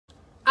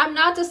I'm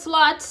not a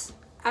slut.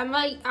 I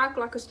might act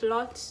like a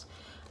slut.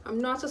 I'm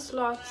not a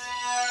slut.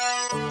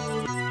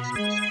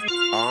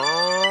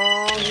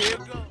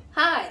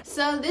 Hi,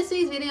 so this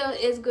week's video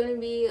is going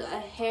to be a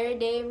hair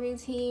day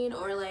routine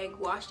or like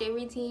wash day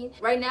routine.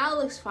 Right now it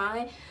looks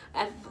fine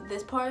at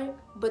this part,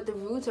 but the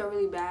roots are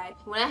really bad.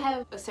 When I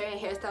have a certain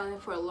hairstyle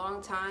for a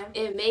long time,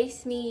 it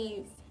makes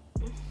me,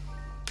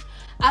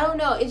 I don't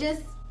know, it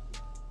just,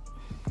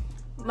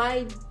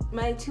 my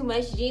too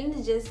much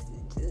genes just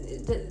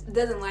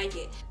doesn't like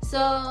it. So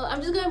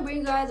I'm just gonna bring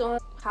you guys on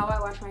how I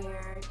wash my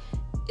hair.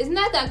 It's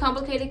not that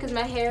complicated because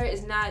my hair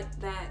is not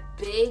that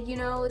big, you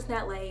know. It's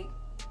not like,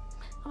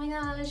 oh my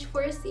gosh,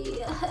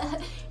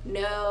 4C.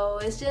 No,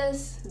 it's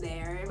just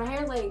there. My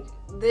hair like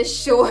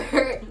this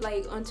short.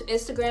 Like on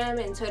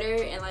Instagram and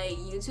Twitter and like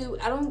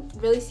YouTube, I don't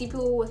really see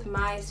people with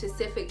my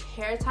specific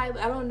hair type.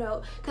 I don't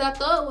know, because I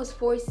thought it was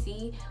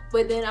 4C,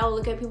 but then I'll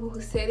look at people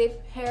who say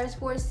their hair is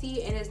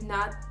 4C and it's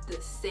not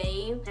the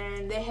same,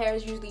 and their hair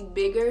is usually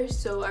bigger,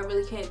 so I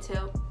really can't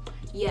tell.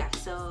 Yeah,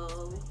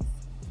 so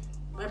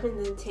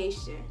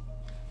representation.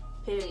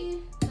 Period.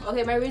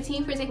 Okay, my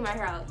routine for taking my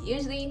hair out.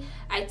 Usually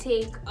I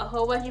take a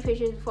whole bunch of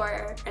pictures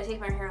before I take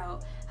my hair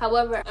out.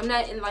 However, I'm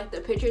not in like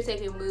the picture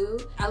taking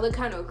mood. I look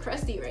kind of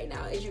crusty right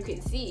now, as you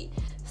can see.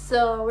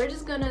 So we're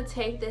just gonna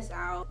take this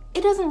out.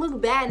 It doesn't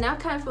look bad. Now I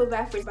kind of feel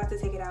bad for about to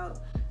take it out,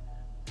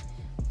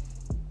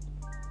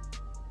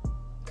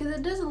 because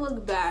it doesn't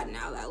look bad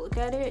now that I look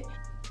at it.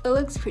 It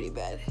looks pretty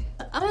bad.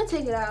 I'm gonna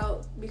take it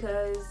out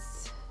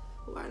because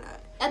why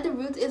not? At the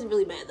roots, it's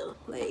really bad though.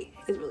 Like,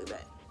 it's really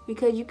bad.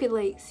 Because you could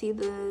like see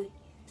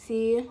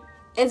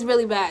it's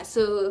really bad.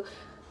 So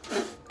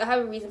I have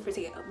a reason for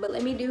taking it out, but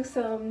let me do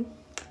some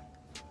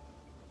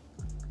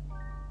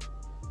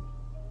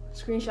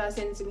screenshots.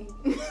 Send it to me.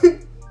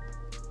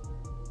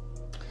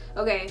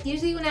 Okay,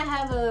 usually when I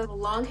have a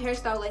long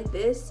hairstyle like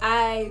this,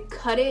 I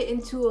cut it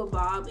into a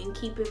bob and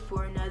keep it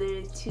for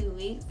another 2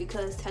 weeks,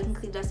 because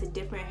technically that's a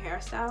different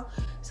hairstyle.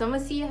 So I'm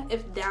gonna see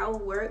if that will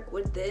work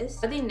with this.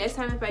 I think next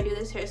time if I do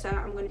this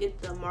hairstyle, I'm gonna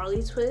get the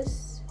Marley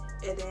twist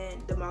and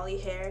then the Molly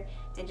hair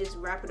and just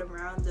wrap it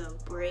around the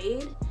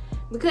braid,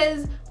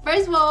 because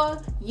first of all,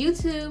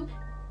 YouTube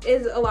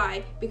is a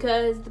lie,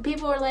 because the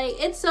people are like,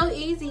 it's so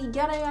easy,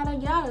 yada yada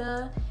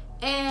yada,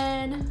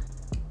 and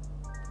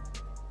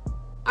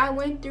I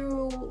went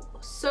through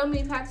so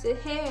many packs of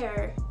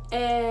hair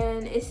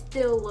and it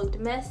still looked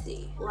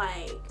messy.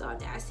 Like, the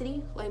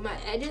audacity. Like, my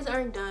edges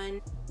aren't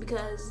done,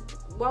 because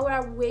why would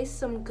I waste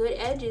some good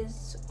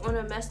edges on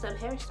a messed up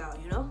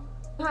hairstyle, you know?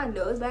 I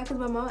know it's bad because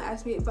my mom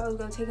asked me if I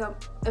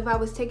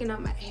was taking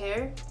out my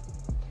hair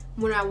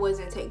when I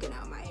wasn't taking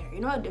out my hair.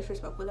 You know how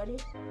disrespectful that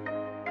is?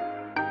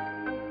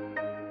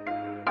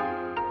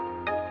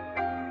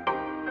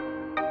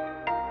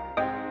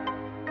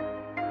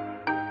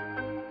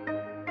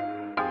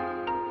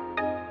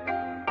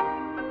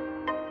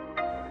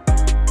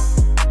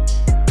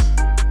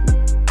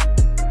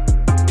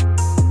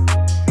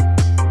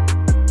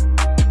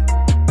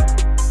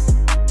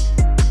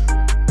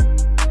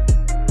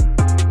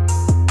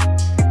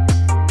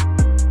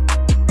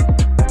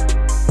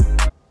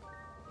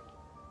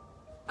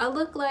 I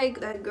look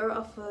like that girl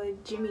off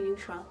of Jimmy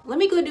Neutron. Let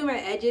me go do my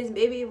edges.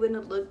 Maybe it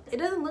wouldn't look, it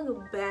doesn't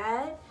look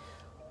bad,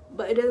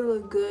 but it doesn't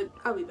look good.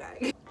 I'll be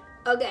back.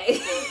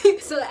 Okay.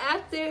 So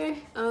after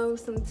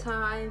some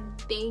time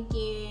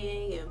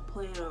thinking and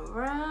playing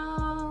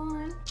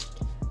around,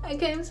 I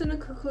came to the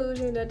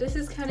conclusion that this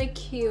is kind of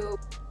cute.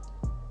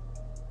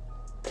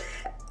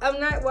 I'm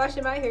not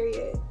washing my hair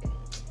yet.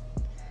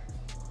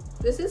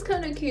 This is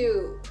kind of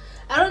cute.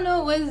 I don't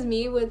know what is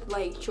me with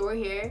like short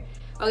hair.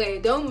 Okay,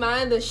 don't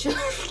mind the short.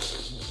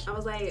 I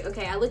was like,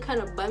 okay, I look kind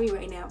of bummy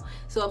right now,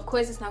 so of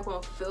course it's not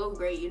gonna feel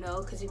great, you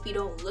know, because if you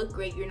don't look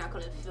great, you're not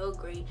gonna feel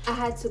great. I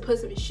had to put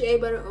some shea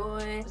butter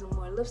on, put some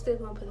more lipstick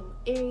on, put some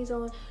earrings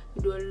on.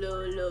 We do a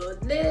little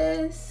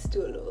this,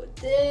 do a little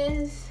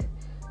this,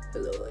 a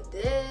little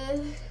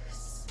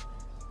this,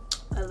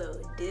 a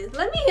little this.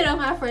 Let me hit on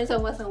my friends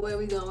on where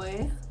we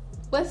going.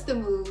 What's the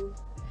move?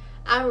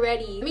 I'm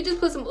ready. Let me just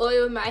put some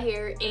oil in my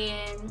hair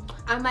and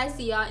I might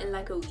see y'all in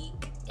like a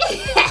week.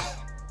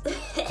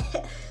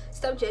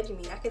 Stop judging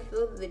me. I can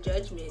feel the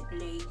judgment.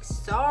 Like,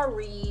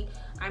 sorry,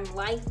 I'm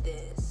like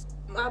this.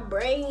 My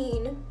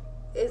brain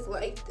is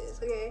like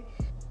this, okay?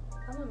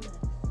 I'm a mess.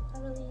 I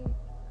really,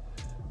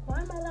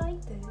 why am I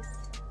like this?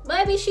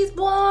 Maybe she's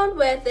born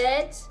with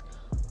it.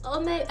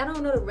 Or maybe, I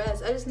don't know the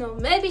rest. I just know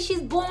maybe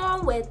she's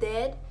born with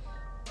it.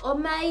 Or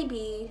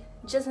maybe,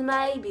 just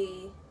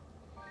maybe,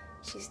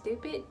 she's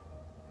stupid.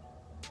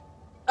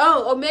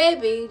 Oh, or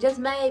maybe, just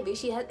maybe,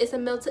 it's a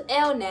mental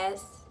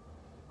illness.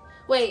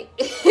 Wait,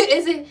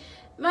 is it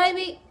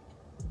maybe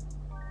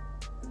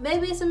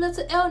it's a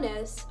mental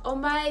illness, or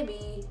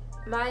maybe,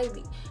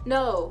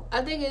 no,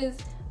 I think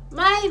it's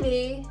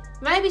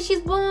maybe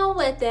she's born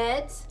with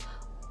it,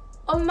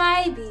 or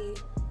maybe,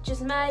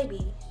 just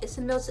maybe, it's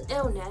a mental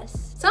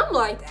illness, something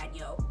like that,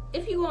 yo.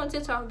 If you go on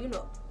TikTok,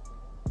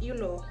 you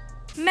know.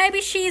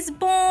 Maybe she's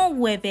born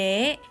with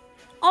it,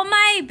 or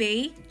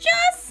maybe,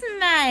 just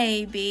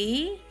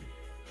maybe,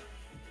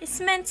 It's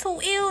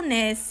mental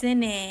illness,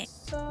 isn't it?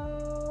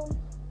 So,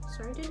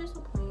 sorry to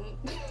disappoint.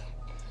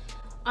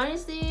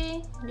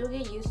 Honestly, you'll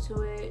get used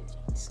to it.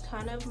 It's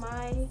kind of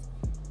my,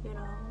 you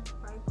know,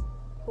 like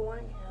who I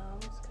am.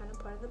 It's kind of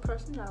part of the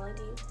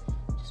personality.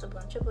 Just a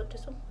bunch of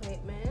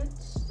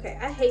disappointments. Okay,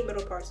 I hate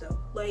middle parts though.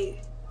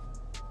 Like,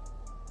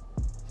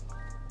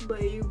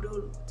 but you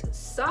go to the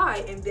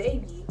side and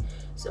baby,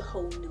 it's a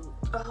whole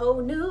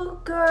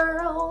new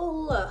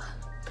girl.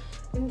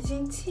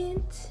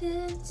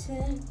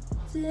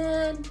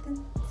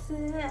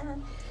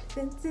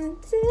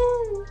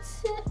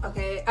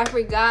 Okay, I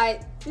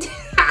forgot.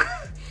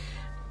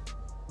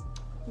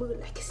 Mood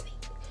like a snake.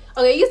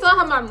 Okay, you saw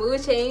how my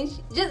mood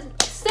changed.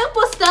 Just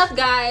simple stuff,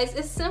 guys.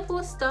 It's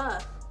simple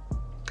stuff.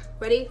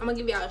 Ready? I'm gonna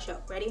give y'all a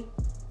show. Ready?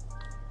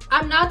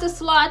 I'm not a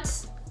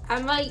slut.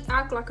 I might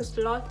act like a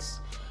slut.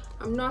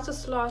 I'm not a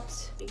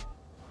slut.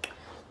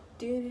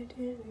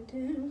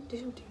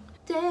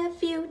 The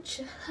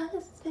future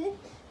husband,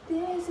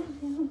 there's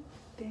a new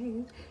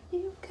thing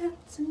you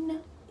got to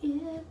know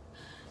if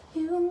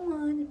you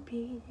wanna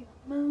be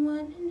my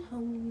one and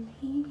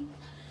only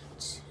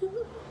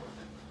tonight.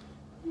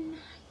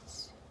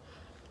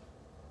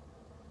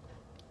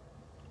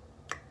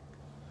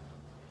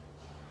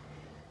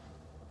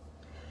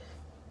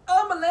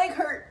 Oh, my leg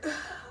hurt.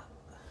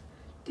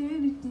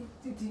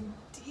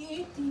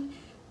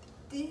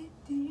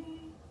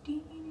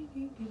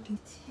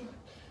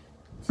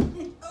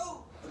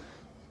 Oh.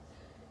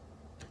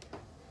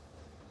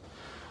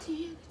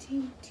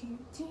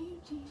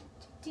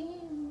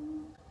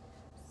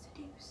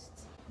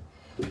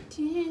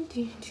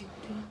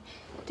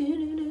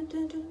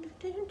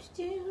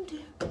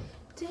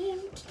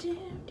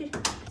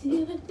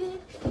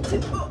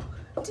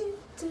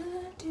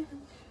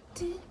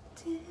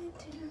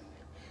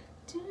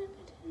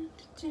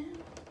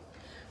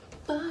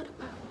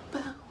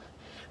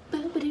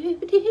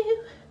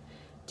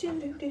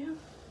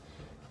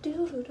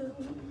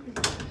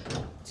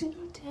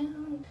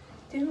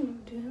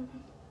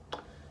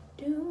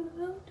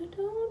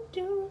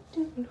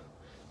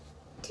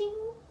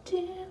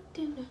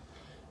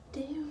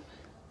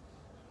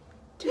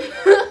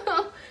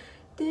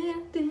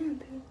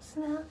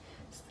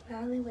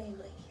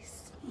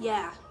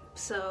 Yeah,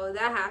 so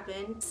that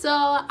happened. So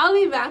I'll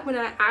be back when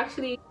I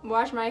actually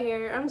wash my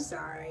hair. I'm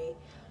sorry.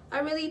 I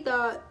really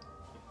thought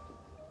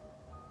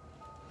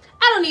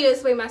I don't need to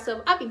explain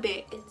myself. I'll be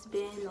back. It's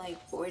been like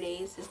 4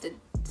 days since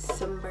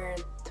December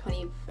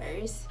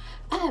 21st.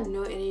 I have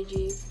no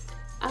energy.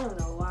 I don't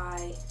know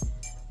why.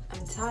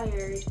 I'm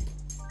tired.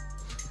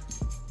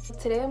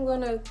 Today I'm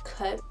gonna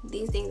cut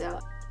these things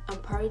out. I'm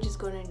probably just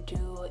gonna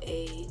do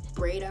a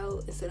braid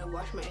out instead of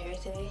wash my hair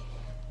today.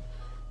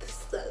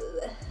 So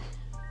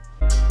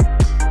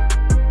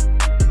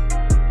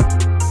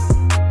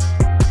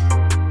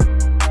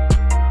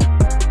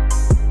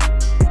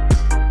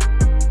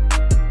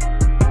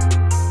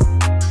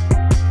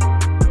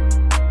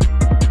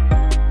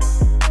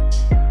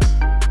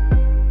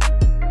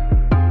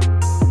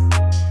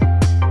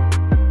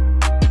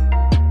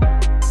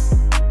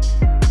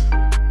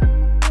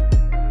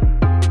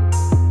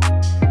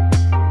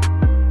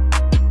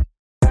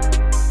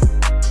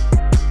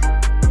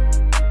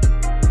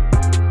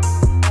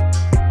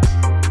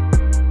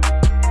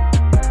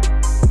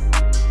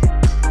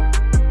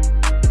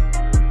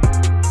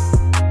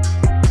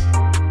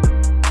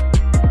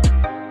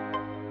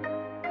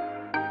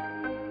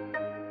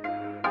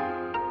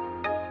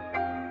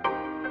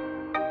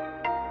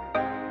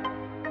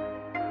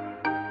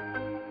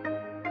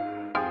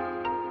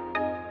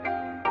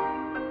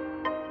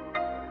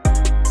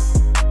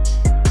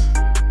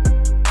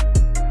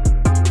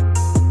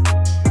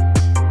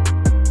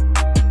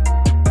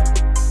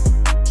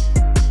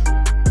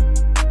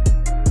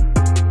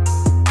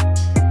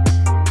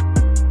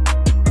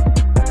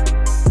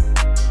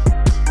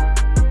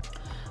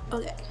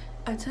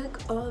I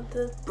took all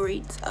the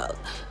braids out.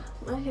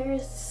 My hair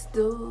is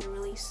still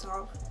really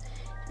soft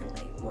and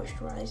like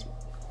moisturized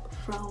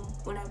from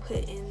when I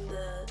put in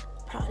the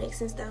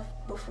products and stuff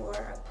before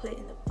I put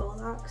in the faux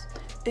locks.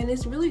 And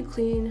it's really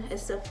clean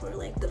except for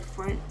like the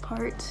front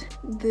part.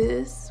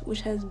 This,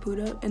 which has boot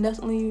up, and that's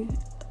only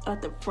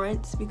at the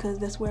front because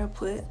that's where I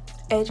put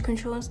edge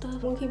control and stuff.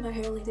 I'm gonna keep my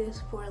hair like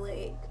this for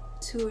like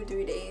 2 or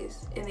 3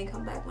 days and then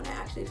come back when I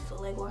actually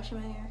feel like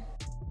washing my hair.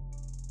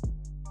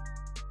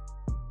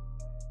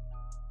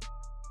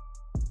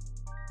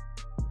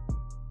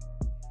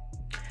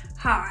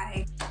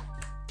 Hi,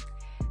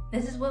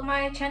 this is what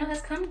my channel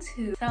has come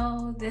to.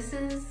 So this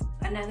is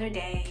another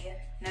day,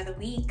 another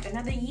week,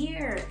 another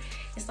year.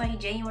 It's like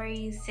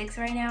January 6th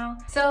right now.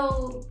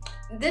 So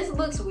this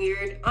looks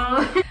weird.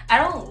 I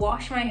don't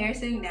wash my hair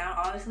sitting down,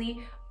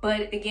 obviously,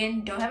 but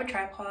again, don't have a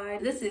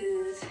tripod. This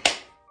is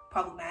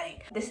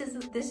problematic. This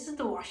is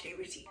the wash day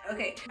routine.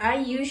 Okay, I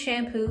use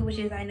shampoo, which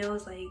is, I know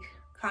is like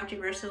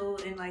controversial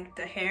in like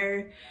the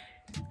hair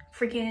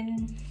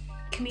freaking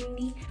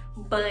community,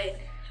 but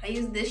I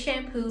use this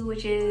shampoo,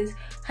 which is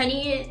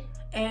honey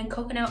and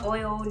coconut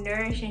oil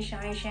Nourish and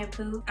Shine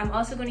shampoo. I'm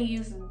also going to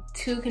use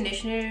 2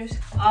 conditioners,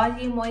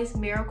 Aussie Moist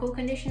Miracle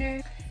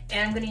Conditioner,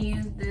 and I'm going to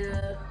use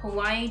the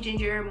Hawaiian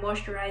Ginger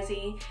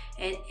Moisturizing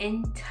and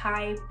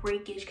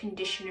Anti-Breakage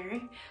Conditioner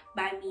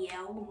by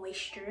Mielle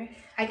Moisture.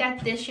 I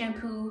got this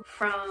shampoo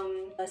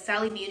from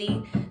Sally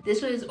Beauty.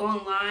 This was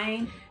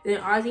online. The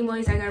Aussie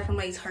Moist I got it from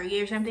like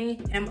Target or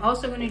something. And I'm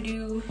also going to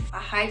do a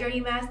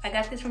hydrating mask. I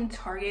got this from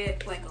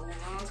Target like a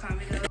long time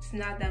ago. It's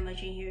not that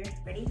much in here.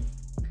 Ready?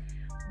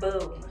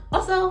 Boom.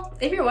 Also,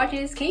 if you're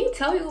watching this, can you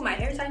tell me what my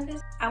hair type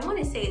is? I want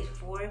to say it's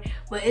 4,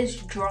 but it's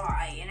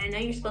dry, and I know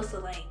you're supposed to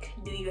like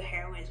do your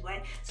hair when it's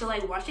wet. So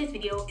like watch this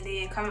video and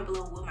then comment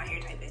below what my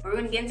hair type is. We're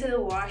gonna get into the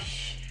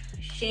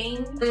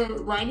washing.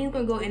 The lighting's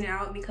gonna go in and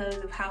out because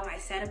of how my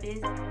setup is.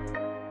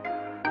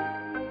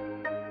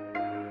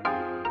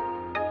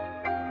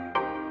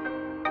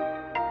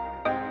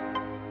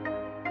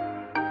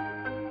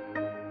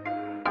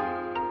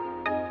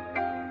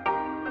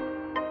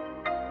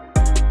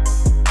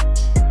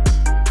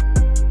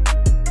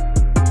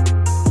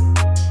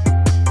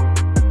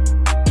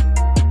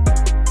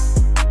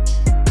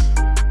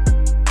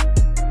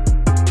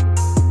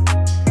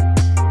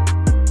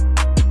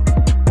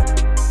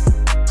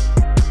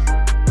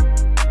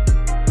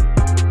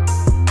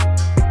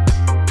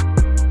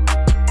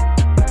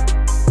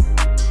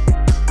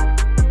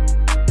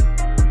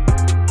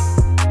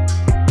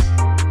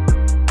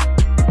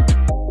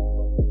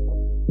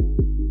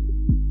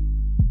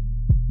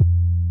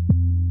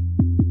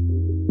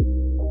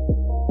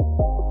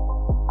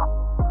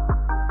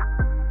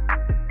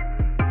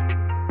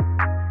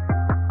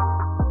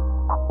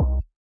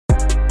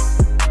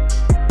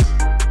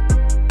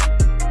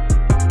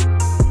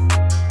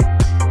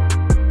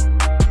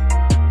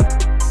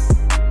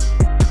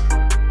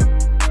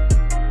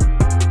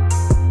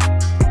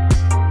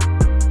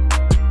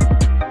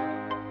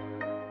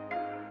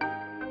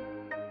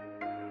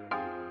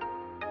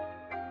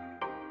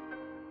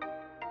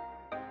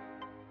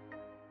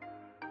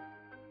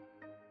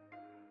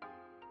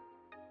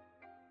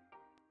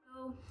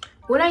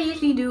 What I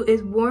usually do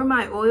is warm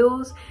my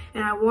oils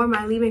and I warm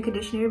my leave-in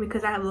conditioner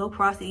because I have low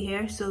porosity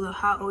hair, so the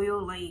hot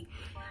oil, like,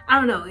 I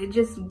don't know, it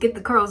just get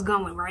the curls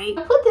going, right?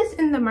 I put this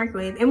in the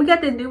microwave, and we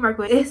got the new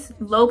microwave. It's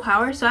low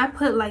power, so I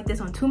put like this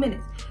on 2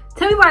 minutes.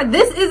 Tell me why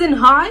this isn't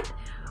hot,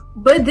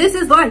 but this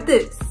is like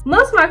this.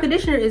 Most of my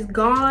conditioner is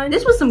gone.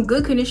 This was some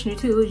good conditioner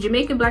too. It was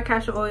Jamaican black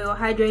castor oil,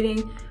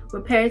 hydrating,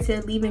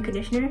 reparative leave-in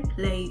conditioner.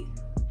 Like,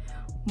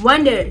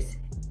 wonders.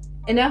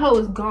 And that hoe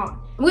is gone.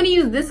 I'm gonna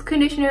use this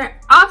conditioner.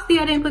 Obviously,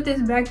 I didn't put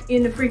this back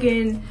in the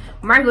freaking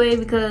microwave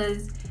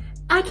because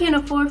I can't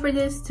afford for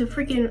this to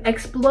freaking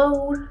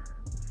explode.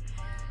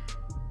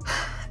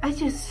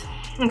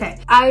 Okay.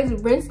 I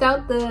rinsed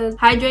out the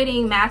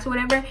hydrating mask or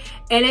whatever,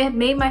 and it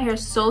made my hair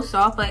so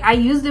soft. Like, I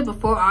used it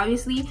before,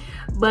 obviously,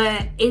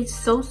 but it's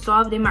so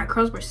soft and my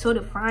curls were so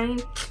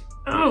defined.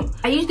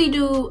 I usually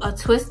do a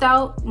twist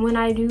out when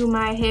I do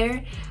my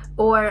hair,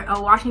 or a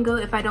wash and go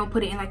if I don't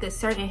put it in like a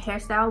certain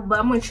hairstyle. But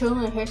I'm gonna chill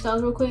on the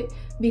hairstyles real quick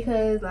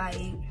because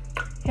like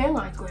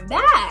hairline's going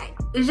back.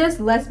 It's just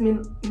less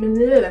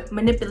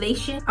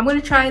manipulation. I'm gonna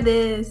try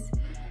this.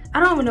 I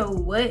don't even know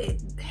what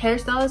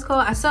hairstyle is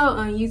called. I saw it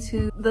on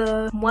YouTube.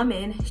 The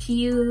woman, she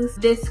used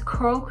this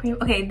curl cream.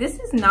 Okay, this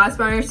is not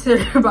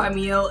sponsored by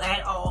Mielle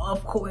at all,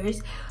 of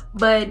course.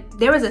 But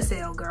there was a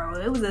sale, girl.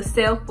 It was a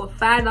sale for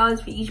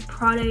 $5 for each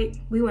product.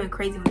 We went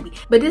crazy with me.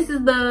 But this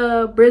is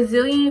the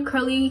Brazilian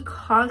Curly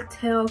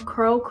Cocktail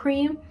Curl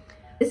Cream.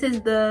 This is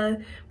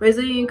the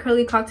Brazilian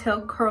Curly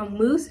Cocktail Curl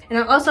Mousse. And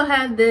I also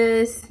have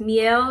this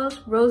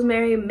Mielle's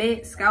Rosemary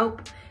Mint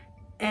Scalp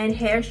and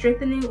Hair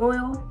Strengthening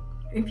Oil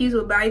infused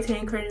with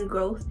biotin, keratin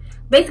growth.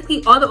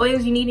 Basically, all the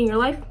oils you need in your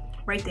life,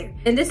 right there.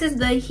 And this is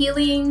the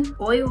healing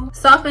oil.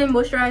 Soften,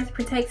 moisturize,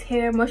 protects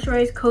hair,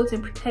 moisturize, coats,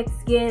 and protects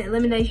skin,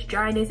 eliminates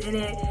dryness, and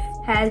it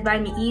has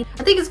vitamin E.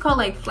 I think it's called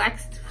like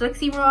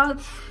flexi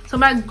rod. So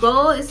my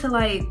goal is to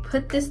like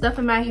put this stuff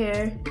in my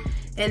hair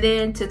and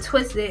then to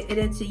twist it and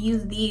then to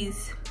use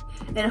these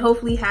and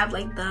hopefully have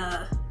like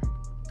the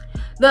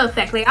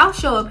effect. Like, I'll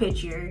show a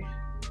picture.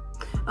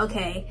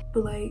 Okay,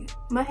 but like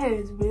my hair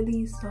is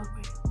really soft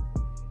right now.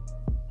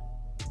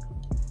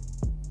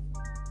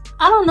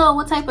 I don't know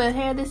what type of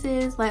hair this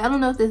is. Like, I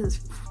don't know if this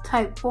is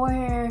type 4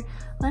 hair.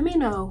 Let me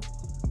know.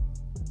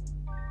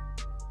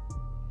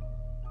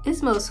 It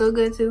smells so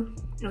good too.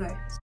 Okay.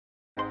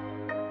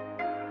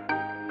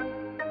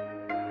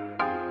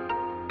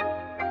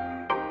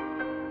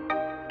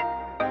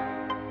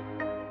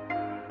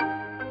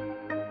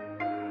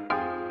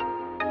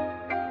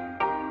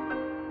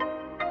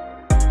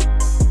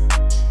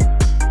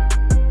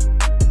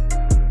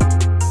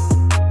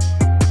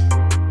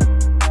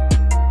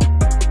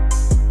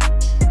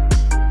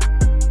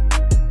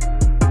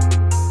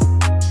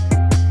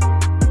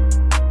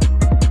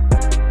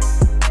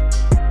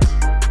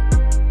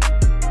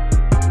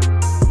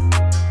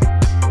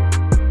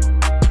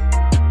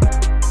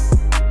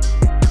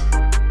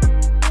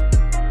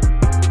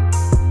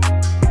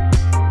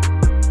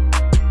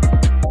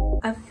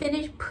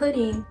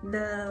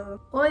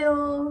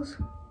 oils,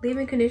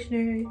 leave-in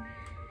conditioner,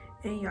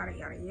 and yada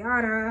yada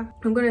yada.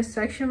 I'm gonna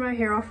section my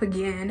hair off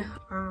again.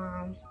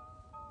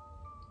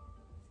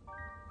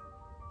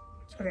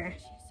 Okay.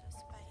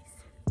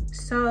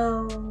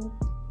 So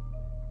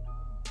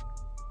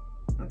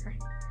okay.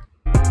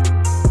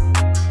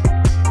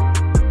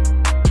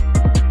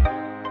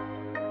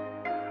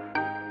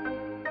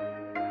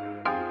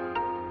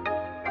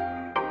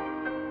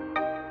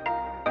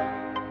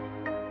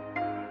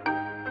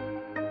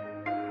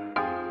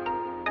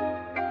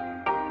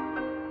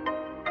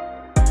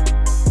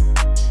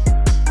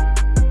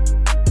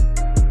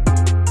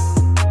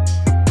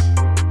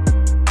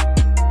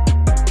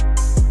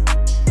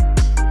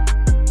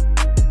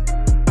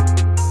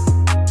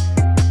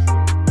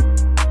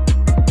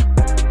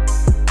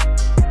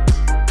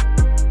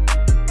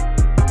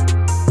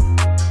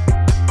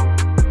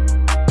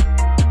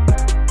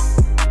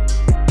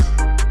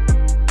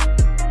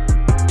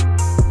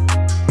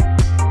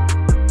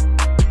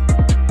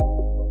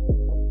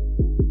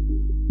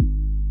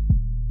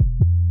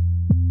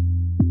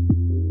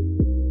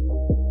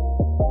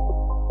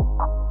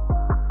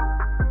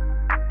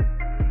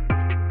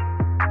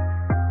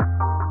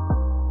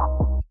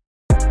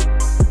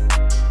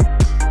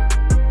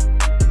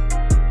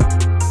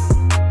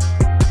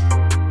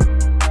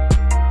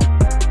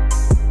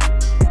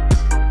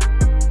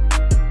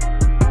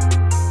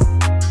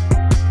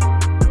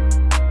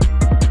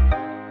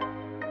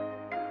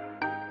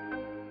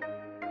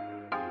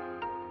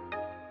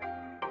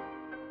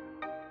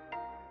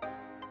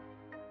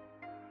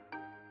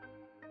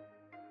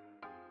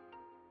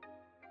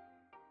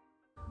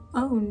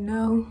 Oh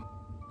no,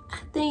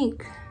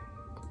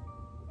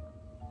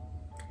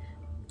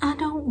 I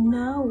don't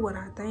know what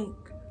I think.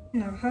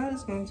 Now how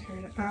it's gonna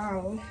turn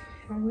out,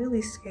 I'm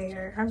really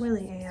scared. I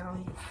really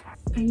am.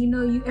 And you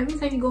know, every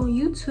time you go on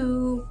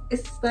YouTube,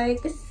 it's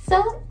like, it's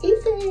so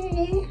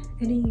easy.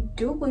 And then you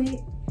do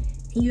it,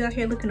 and you out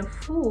here looking a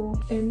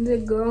fool. And the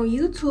girl on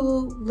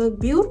YouTube look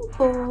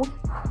beautiful.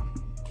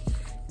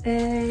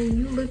 And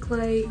you look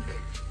like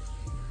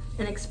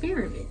an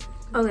experiment.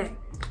 Okay,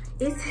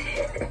 this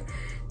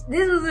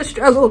was a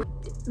struggle.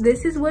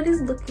 This is what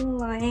it's looking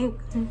like.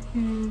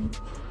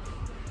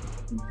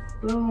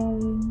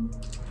 Boom,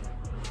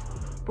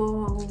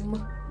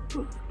 boom.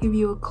 Give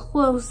you a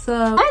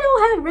close-up. I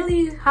don't have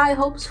really high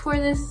hopes for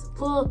this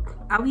look.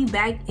 I'll be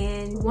back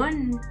in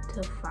 1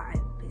 to 5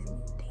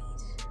 business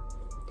days.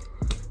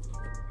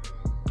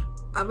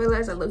 I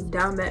realized I looked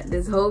dumb at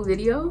this whole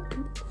video,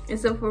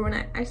 except for when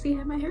I actually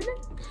had my hair done.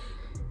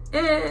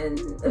 And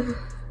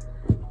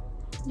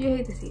you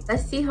hate to see it.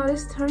 Let's see how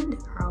this turned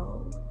out.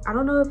 I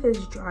don't know if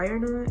it's dry or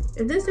not.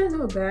 If this turns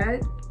out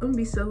bad, I'm gonna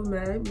be so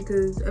mad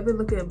because I've been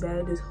looking at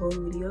bad this whole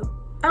video.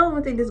 I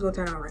don't think this is gonna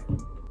turn out right.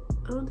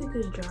 I don't think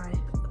it's dry.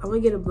 I'm gonna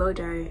get a blow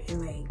dryer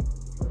and like,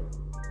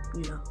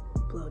 you know,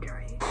 blow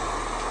dry it.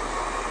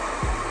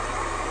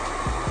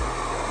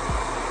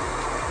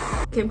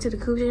 Came to the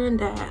conclusion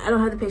that I don't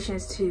have the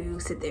patience to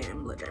sit there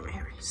and blow dry my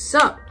hair.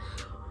 So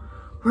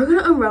we're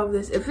gonna unravel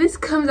this. If this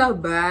comes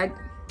out bad,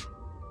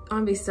 I'm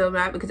gonna be so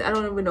mad because I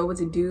don't even know what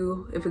to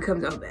do if it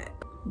comes out bad.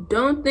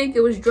 Don't think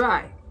it was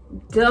dry.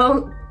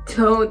 Don't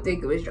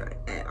think it was dry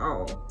at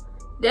all.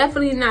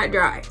 Definitely not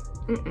dry.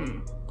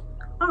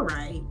 All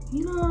right,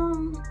 you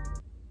know,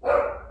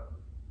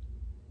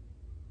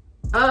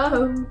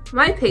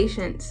 my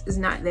patience is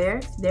not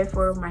there,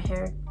 therefore my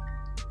hair.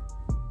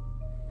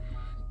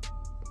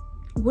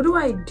 What do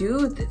I do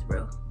with this,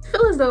 bro? I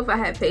feel as though if I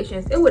had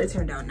patience, it would have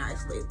turned out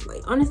nicely.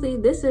 Like, honestly,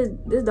 this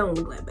don't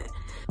look that bad.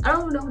 I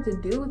don't know what to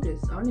do with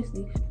this,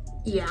 honestly.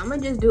 Yeah, I'm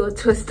gonna just do a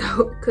twist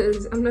out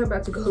because I'm not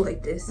about to go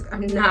like this.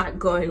 I'm not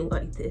going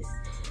like this.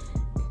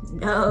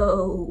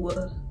 No,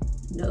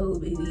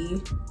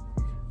 baby.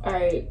 All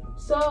right,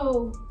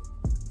 so,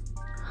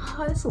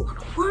 oh, that's a lot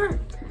of work.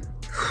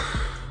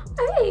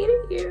 I hate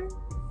it here.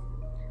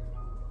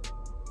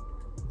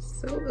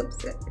 So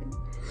upsetting.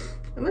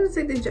 I'm gonna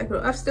take this jacket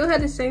off. I still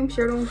had the same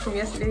shirt on from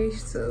yesterday,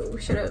 so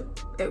shut up.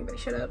 Everybody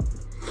shut up.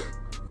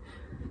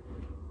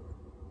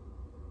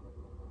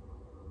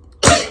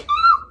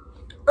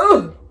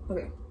 Oh,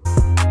 okay.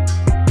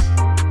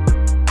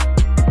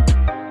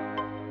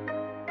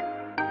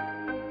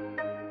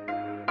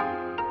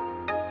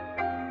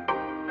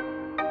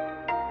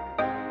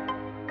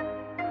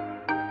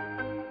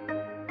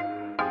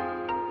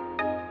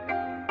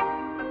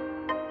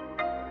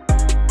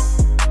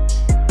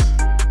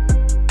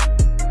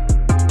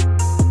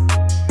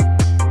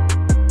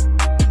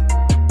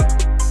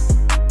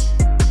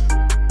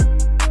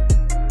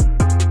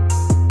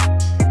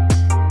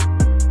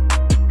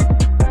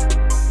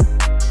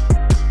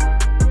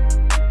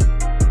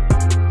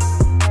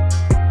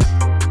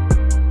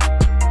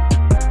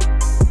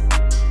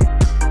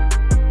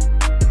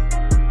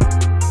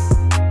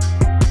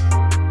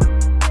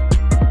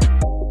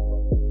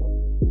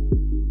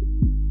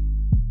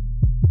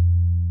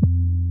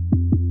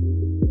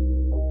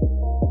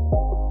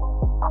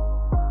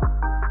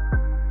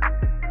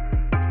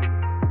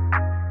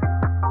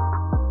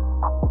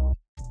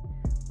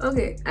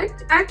 Okay,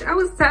 I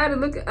was tired of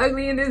looking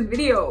ugly in this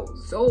video,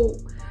 so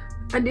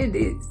I did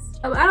this.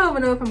 I don't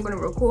even know if I'm gonna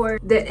record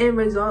the end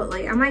result.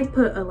 Like, I might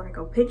put like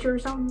a picture or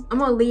something. I'm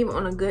gonna leave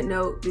on a good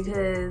note,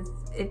 because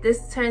if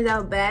this turns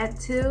out bad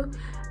too,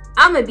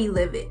 I'm gonna be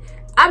livid.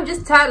 I'm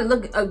just tired of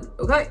looking ugly,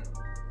 okay?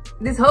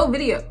 This whole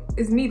video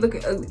is me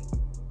looking ugly,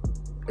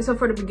 except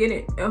for the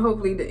beginning and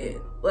hopefully the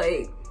end.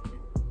 Like,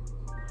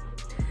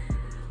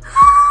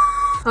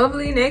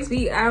 hopefully next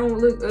week I don't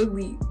look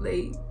ugly.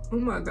 Like, oh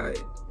my god.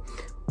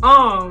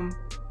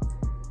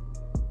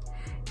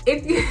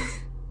 If you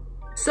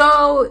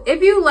so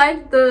if you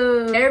like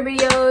the hair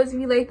videos, if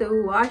you like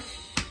the wash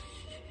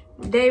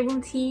day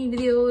routine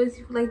videos, if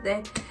you like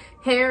the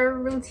hair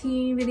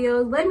routine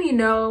videos, let me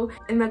know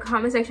in the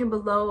comment section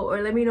below,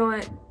 or let me know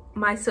on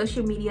my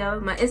social media.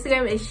 My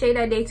Instagram is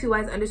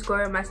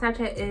shay.day2wise_, my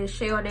Snapchat is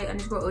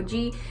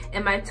shay_OG,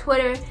 and my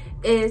Twitter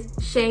is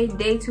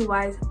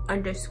shay_day2wise_.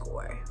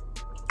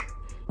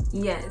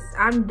 Yes,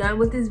 I'm done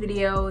with this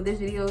video. This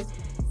video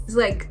is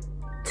like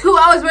 2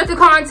 hours worth of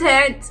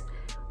content.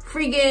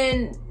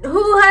 Freaking,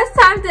 who has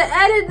time to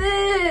edit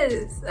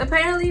this?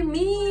 Apparently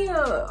me.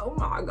 Oh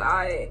my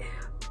god,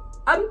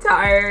 I'm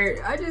tired.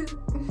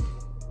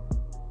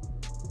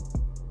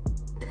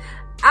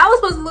 I was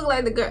supposed to look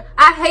like the girl.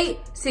 I hate,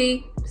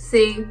 see,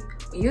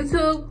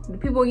 YouTube, the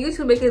people on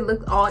YouTube make it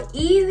look all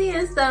easy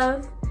and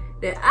stuff.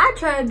 Then I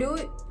try to do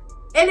it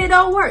and it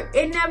don't work.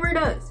 It never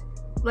does.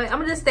 Like, I'm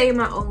gonna just stay in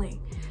my own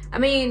lane. I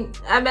mean,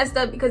 I messed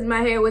up because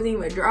my hair wasn't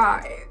even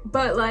dry,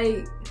 but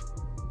like,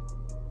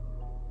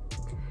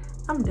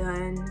 I'm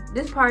done.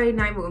 This probably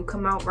not even gonna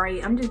come out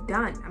right. I'm just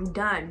done. I'm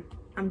done.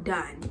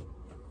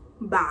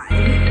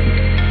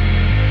 Bye.